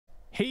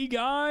Hey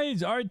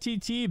guys,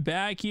 RTT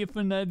back here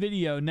for another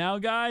video. Now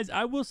guys,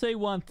 I will say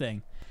one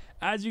thing.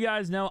 As you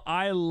guys know,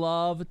 I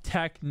love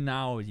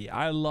technology.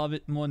 I love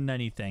it more than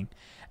anything.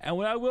 And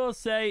what I will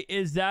say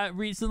is that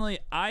recently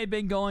I've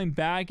been going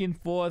back and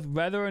forth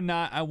whether or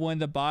not I wanted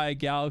to buy a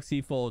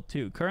Galaxy Fold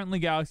 2. Currently,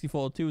 Galaxy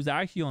Fold 2 is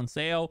actually on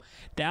sale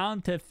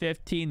down to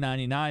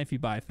 $15.99 if you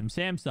buy it from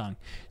Samsung.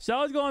 So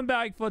I was going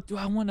back and forth. Do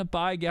I want to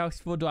buy a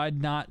Galaxy Fold? Do I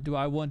not? Do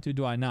I want to?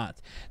 Do I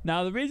not?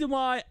 Now, the reason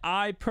why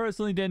I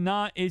personally did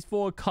not is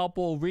for a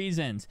couple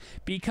reasons.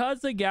 Because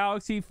the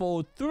Galaxy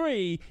Fold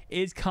 3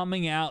 is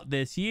coming out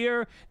this year.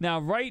 Now,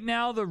 right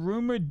now, the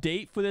rumored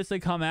date for this to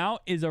come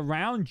out is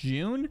around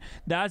June.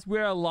 That's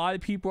where a lot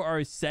of people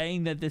are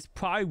saying that this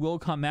probably will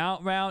come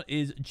out around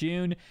is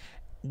June.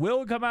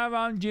 Will come out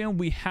around June.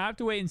 We have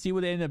to wait and see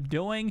what they end up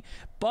doing.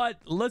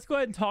 But let's go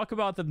ahead and talk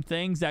about some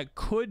things that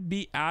could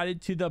be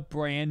added to the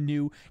brand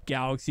new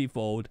Galaxy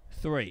Fold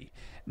 3.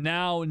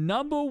 Now,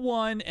 number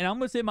one, and I'm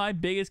going to say my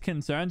biggest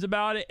concerns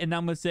about it, and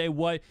I'm going to say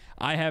what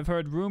I have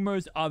heard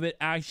rumors of it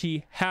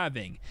actually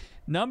having.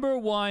 Number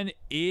one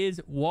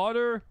is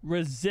water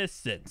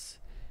resistance.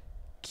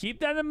 Keep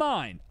that in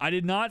mind. I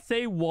did not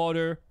say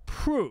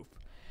waterproof.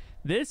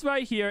 This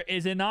right here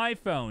is an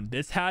iPhone.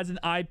 This has an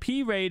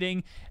IP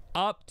rating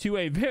up to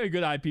a very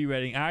good IP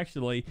rating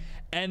actually,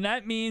 and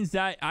that means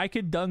that I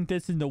could dunk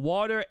this in the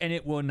water and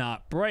it will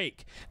not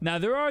break. Now,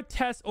 there are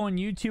tests on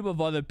YouTube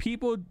of other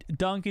people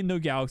dunking the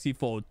Galaxy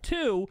Fold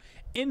 2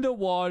 in the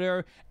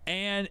water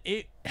and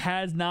it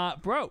has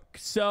not broke.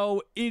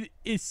 So it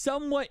is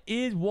somewhat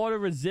water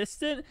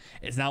resistant.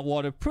 It's not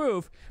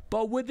waterproof,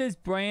 but with this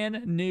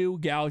brand new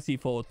Galaxy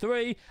Fold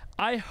 3,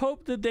 I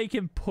hope that they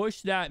can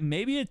push that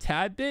maybe a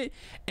tad bit,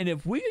 and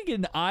if we can get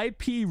an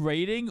IP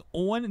rating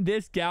on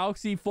this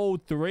Galaxy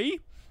Fold 3,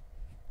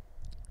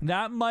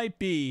 that might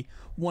be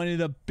one of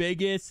the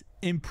biggest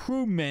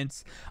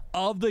improvements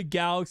of the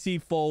Galaxy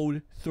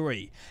Fold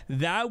 3.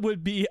 That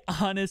would be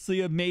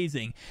honestly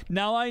amazing.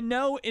 Now, I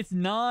know it's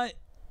never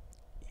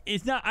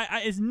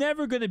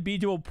going to be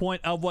to a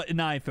point of what an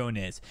iPhone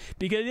is,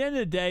 because at the end of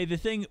the day, the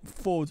thing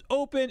folds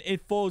open,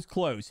 it folds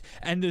closed,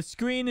 and the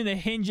screen and the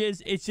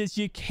hinges, it's just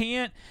you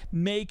can't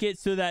make it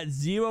so that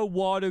zero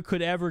water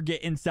could ever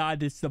get inside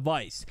this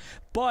device.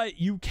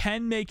 But you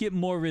can make it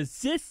more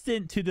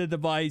resistant to the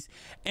device,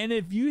 and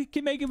if you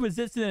can make it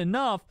resistant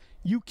enough,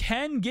 you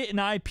can get an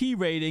IP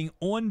rating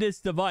on this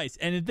device.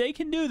 And if they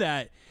can do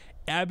that,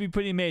 that'd be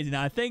pretty amazing.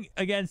 Now, I think,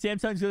 again,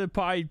 Samsung's going to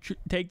probably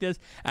take this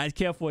as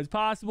careful as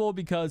possible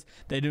because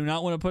they do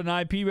not want to put an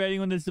IP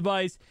rating on this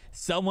device.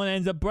 Someone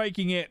ends up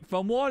breaking it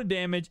from water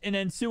damage and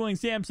then suing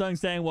Samsung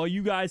saying, well,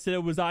 you guys said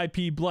it was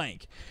IP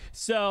blank.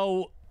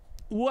 So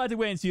we'll have to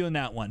wait and see on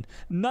that one.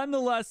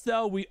 Nonetheless,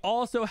 though, we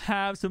also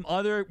have some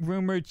other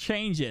rumored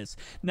changes.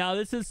 Now,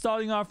 this is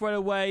starting off right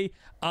away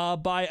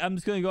by, I'm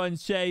just going to go ahead and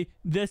say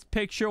this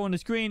picture on the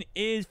screen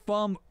is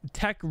from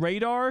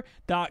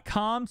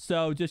TechRadar.com.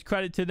 So just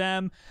credit to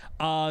them.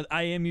 I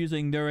am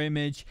using their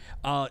image.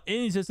 It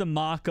is just a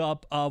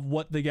mock-up of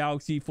what the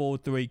Galaxy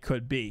Fold 3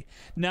 could be.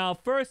 Now,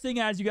 first thing,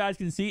 as you guys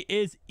can see,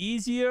 is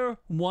easier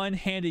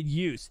one-handed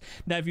use.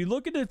 Now, if you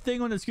look at the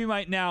thing on the screen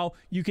right now,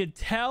 you can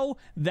tell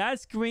that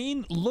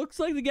screen looks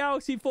like the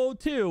Galaxy Fold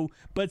 2,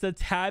 but it's a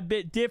tad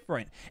bit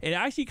different. It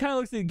actually kind of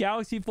looks like the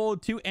Galaxy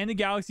Fold 2 and the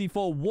Galaxy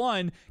Fold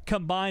 1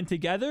 combined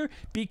together,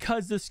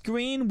 because the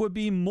screen would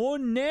be more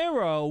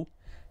narrow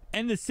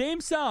and the same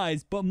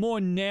size but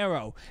more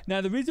narrow. Now,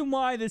 the reason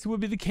why this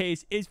would be the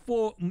case is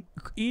for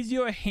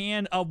easier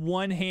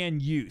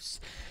one-hand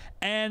use.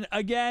 And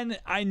again,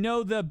 I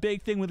know the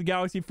big thing with the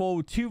Galaxy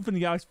Fold 2 from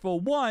the Galaxy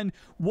Fold 1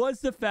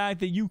 was the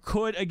fact that you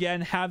could, again,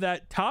 have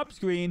that top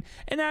screen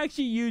and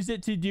actually use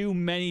it to do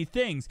many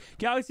things.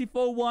 Galaxy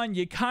Fold 1,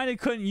 you kind of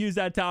couldn't use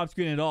that top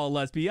screen at all,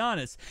 let's be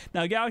honest.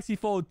 Now, Galaxy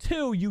Fold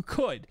 2, you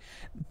could.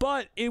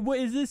 But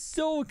is this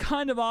still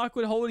kind of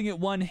awkward holding it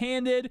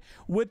one-handed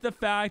with the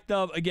fact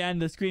of, again,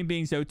 the screen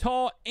being so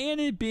tall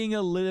and it being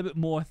a little bit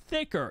more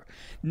thicker.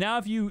 Now,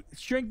 if you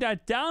shrink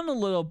that down a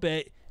little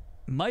bit,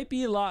 might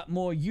be a lot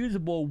more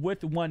usable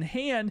with one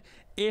hand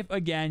if,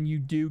 again, you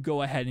do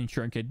go ahead and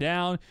shrink it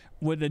down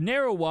with the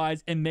narrow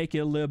wise and make it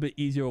a little bit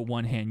easier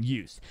one-hand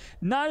use.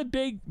 Not a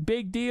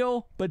big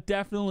deal, but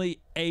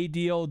definitely a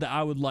deal that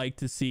I would like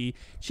to see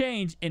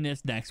change in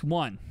this next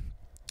one.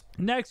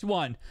 Next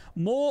one,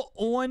 more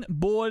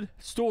onboard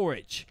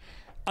storage.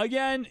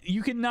 Again,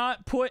 you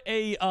cannot put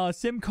a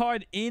SD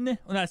card in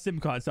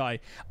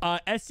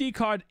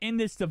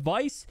this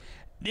device.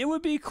 It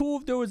would be cool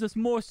if there was just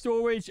more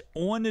storage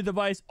on the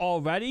device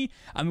already.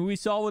 I mean, we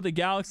saw with the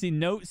Galaxy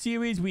Note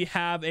series, we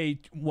have a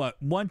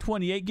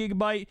 128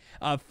 gigabyte,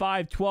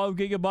 512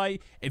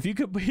 gigabyte. If you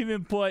could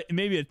even put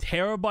maybe a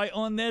terabyte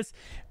on this, it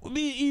would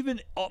be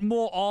even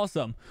more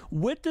awesome.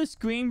 With the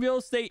screen real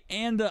estate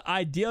and the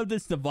idea of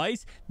this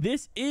device,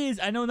 this is,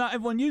 I know not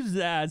everyone uses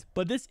it as,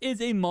 but this is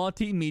a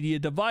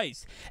multimedia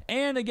device.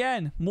 And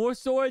again, more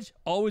storage,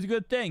 always a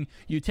good thing.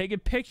 You're taking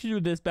pictures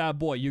with this bad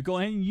boy. You're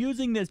going and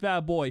using this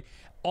bad boy.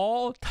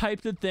 all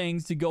types of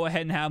things to go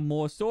ahead and have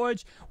more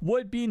storage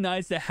would be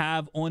nice to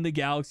have on the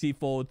Galaxy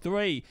Fold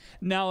 3.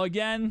 Now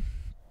again,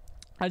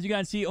 as you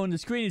guys see on the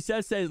screen, it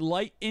says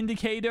light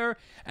indicator,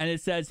 and it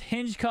says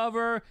hinge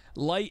cover,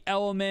 light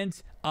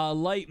element,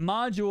 light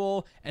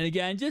module, and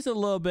again, just a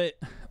little bit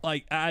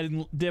like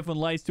adding different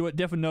lights to it,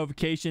 different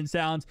notification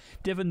sounds,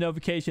 different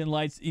notification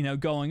lights, you know,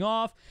 going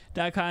off,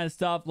 that kind of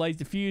stuff. Light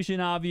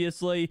diffusion,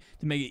 obviously,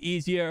 to make it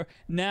easier.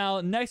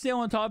 Now, next thing I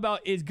want to talk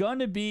about is going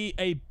to be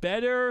a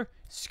better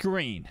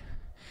screen.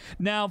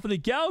 Now, for the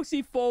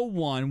Galaxy Fold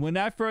 1, when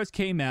that first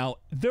came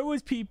out, there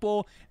was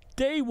people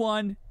day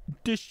one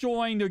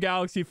destroying their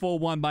Galaxy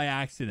Fold 1 by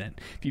accident.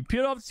 If you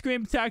peeled off the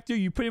screen protector,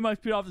 you pretty much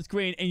peeled off the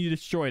screen and you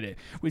destroyed it.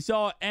 We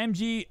saw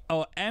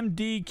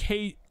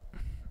MDK.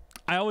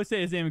 I always say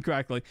his name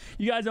incorrectly.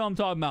 You guys know what I'm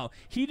talking about.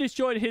 He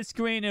destroyed his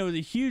screen. It was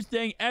a huge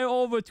thing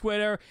all over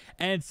Twitter,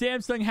 and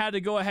Samsung had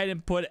to go ahead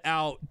and put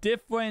out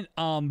different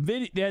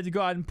video. They had to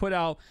go ahead and put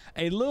out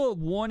a little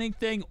warning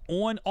thing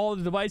on all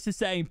the devices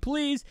saying,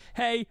 please,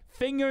 hey,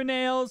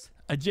 fingernails,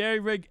 a jerry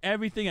rig,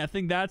 everything. I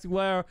think that's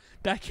where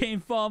that came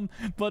from.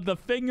 But the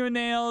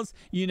fingernails,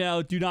 you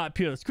know, do not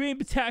peel the screen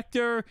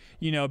protector.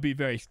 You know, be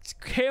very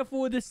careful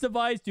with this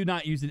device. Do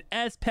not use an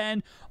S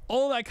Pen.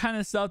 All that kind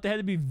of stuff. They had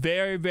to be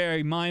very,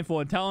 very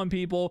mindful and telling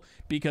people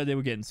because they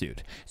were getting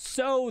sued.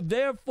 So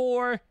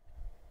therefore,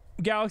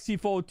 Galaxy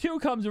Fold 2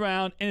 comes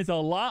around and it's a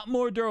lot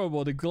more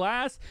durable. The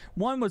glass,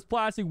 one was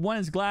plastic, one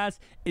is glass.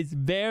 It's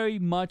very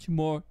much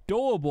more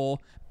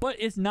durable, but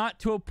it's not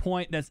to a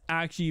point that's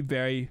actually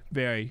very,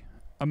 very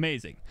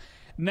amazing.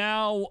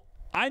 Now,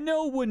 I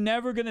know we're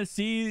never going to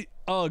see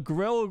a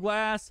Gorilla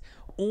Glass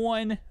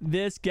on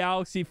this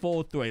Galaxy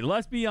Fold 3.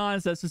 Let's be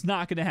honest, that's just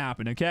not going to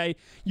happen, okay?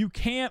 You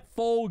can't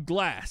fold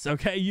glass,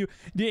 okay?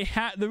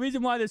 The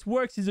reason why this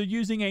works is they're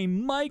using a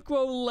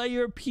micro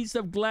layer piece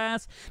of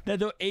glass that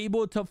they're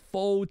able to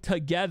fold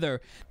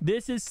together.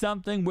 This is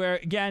something where,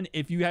 again,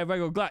 if you have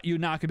regular glass, you're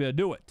not going to be able to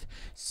do it.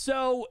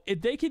 So,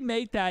 if they can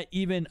make that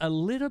even a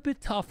little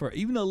bit tougher,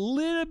 even a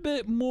little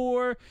bit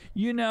more,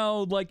 you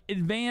know, like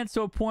advanced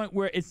to a point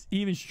where it's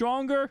even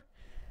stronger,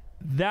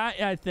 that,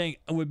 I think,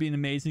 would be an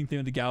amazing thing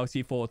with the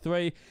Galaxy Fold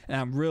 3,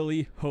 and I'm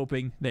really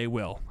hoping they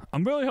will.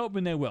 I'm really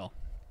hoping they will.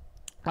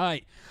 All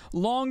right,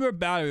 longer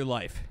battery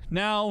life.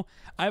 Now,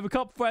 I have a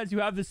couple friends who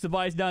have this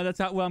device now. That's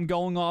what I'm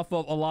going off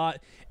of a lot,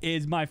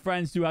 is my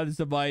friends who have this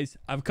device.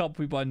 I have a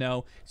couple people I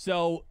know.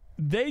 So,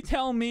 they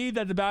tell me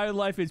that the battery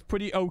life is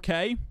pretty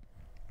okay.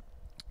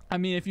 I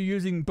mean, if you're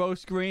using both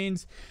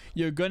screens,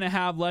 you're going to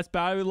have less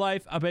battery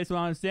life. Based on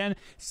what I understand,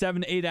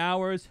 7 to 8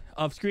 hours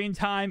of screen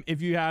time.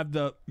 If you have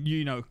the,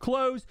 you know,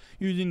 closed,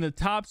 using the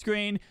top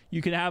screen,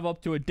 you can have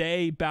up to a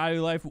day battery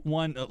life,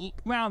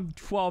 around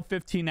 12,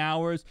 15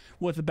 hours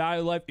worth of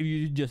battery life if you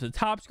use just a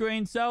top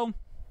screen. So,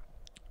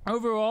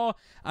 overall,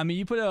 I mean,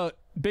 you put a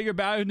bigger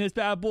battery in this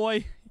bad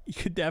boy, you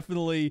could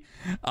definitely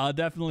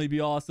be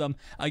awesome.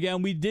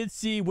 Again, we did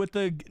see with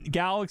the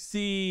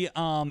Galaxy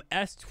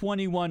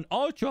S21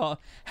 Ultra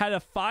had a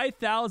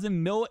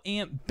 5,000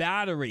 milliamp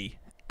battery.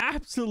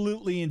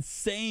 Absolutely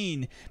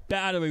insane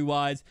battery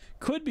wise.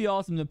 Could be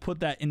awesome to put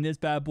that in this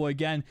bad boy.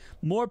 Again,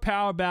 more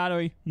power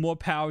battery, more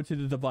power to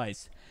the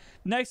device.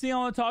 Next thing I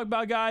want to talk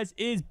about, guys,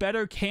 is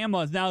better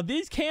cameras. Now,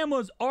 these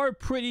cameras are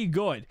pretty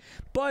good,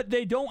 but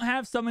they don't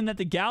have something that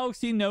the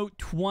Galaxy Note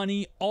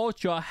 20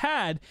 Ultra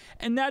had,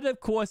 and that, of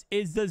course,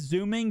 is the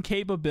zooming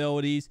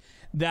capabilities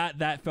that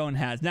that phone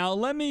has. Now,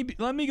 let me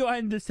go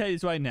ahead and just say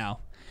this right now.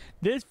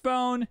 This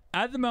phone,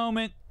 at the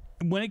moment,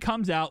 when it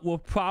comes out, will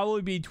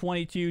probably be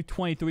 $2,200,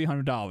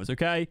 $2,300,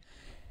 okay?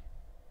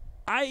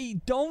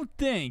 I don't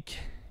think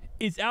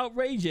it's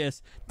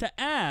outrageous to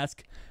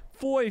ask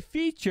for a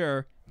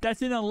feature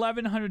that's in an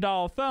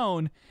 $1,100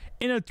 phone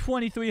in a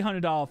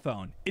 $2,300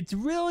 phone. It's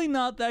really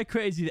not that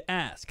crazy to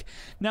ask.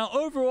 Now,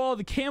 overall,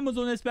 the cameras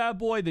on this bad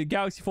boy, the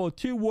Galaxy Fold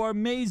 2, were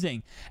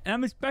amazing. And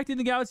I'm expecting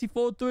the Galaxy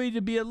Fold 3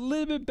 to be a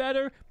little bit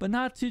better, but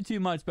not too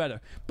much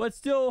better. But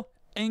still,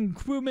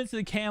 improvements to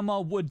the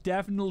camera would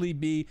definitely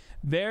be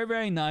very,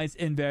 very nice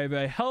and very,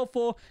 very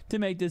helpful to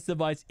make this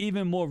device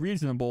even more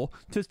reasonable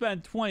to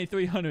spend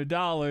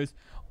 $2,300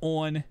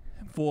 on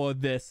for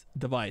this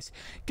device.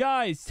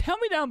 Guys, tell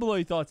me down below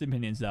your thoughts and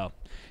opinions though.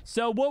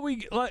 So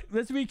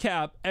let's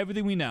recap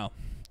everything we know.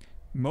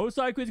 Most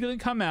likely it's going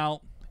to come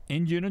out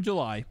in June or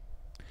July.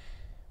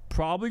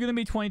 Probably going to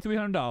be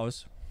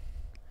 $2,300.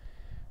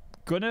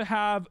 Going to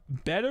have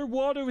better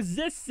water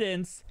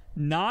resistance,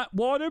 not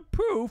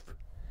waterproof.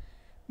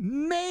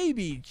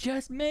 Maybe,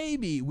 just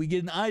maybe, we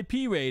get an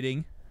IP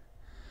rating.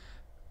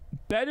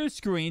 Better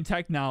screen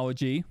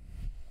technology.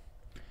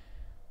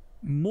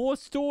 More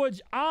storage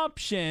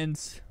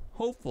options,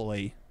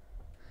 hopefully.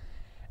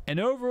 And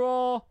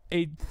overall,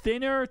 a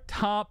thinner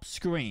top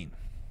screen.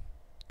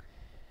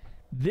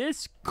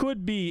 This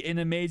could be an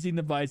amazing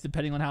device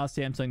depending on how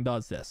Samsung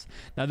does this.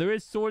 Now, there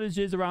is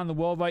shortages around the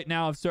world right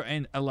now of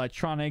certain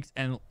electronics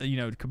and, you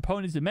know,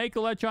 components to make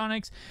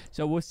electronics.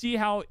 So we'll see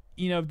how,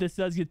 you know, if this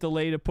does get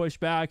delayed or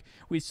pushed back.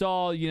 We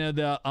saw, you know,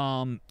 the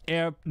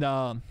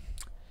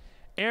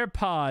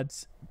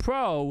AirPods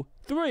Pro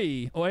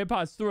 3 or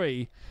AirPods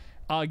 3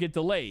 get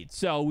delayed.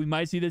 So we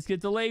might see this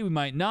get delayed. We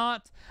might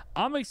not.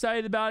 I'm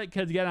excited about it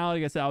because, again,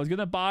 like I said, I was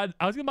gonna buy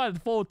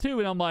the Fold 2,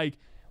 and I'm like,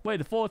 wait,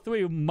 the Fold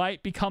 3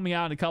 might be coming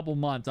out in a couple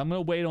months. I'm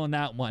going to wait on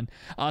that one.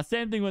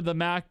 Same thing with the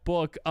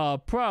MacBook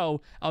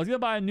Pro. I was going to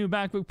buy a new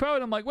MacBook Pro,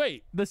 and I'm like,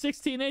 wait, the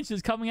 16-inch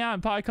is coming out in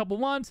probably a couple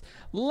months.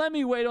 Let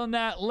me wait on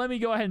that. Let me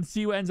go ahead and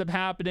see what ends up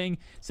happening.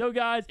 So,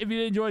 guys, if you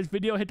did enjoy this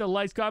video, hit the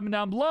like, comment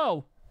down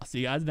below. I'll see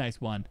you guys in the next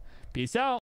one. Peace out.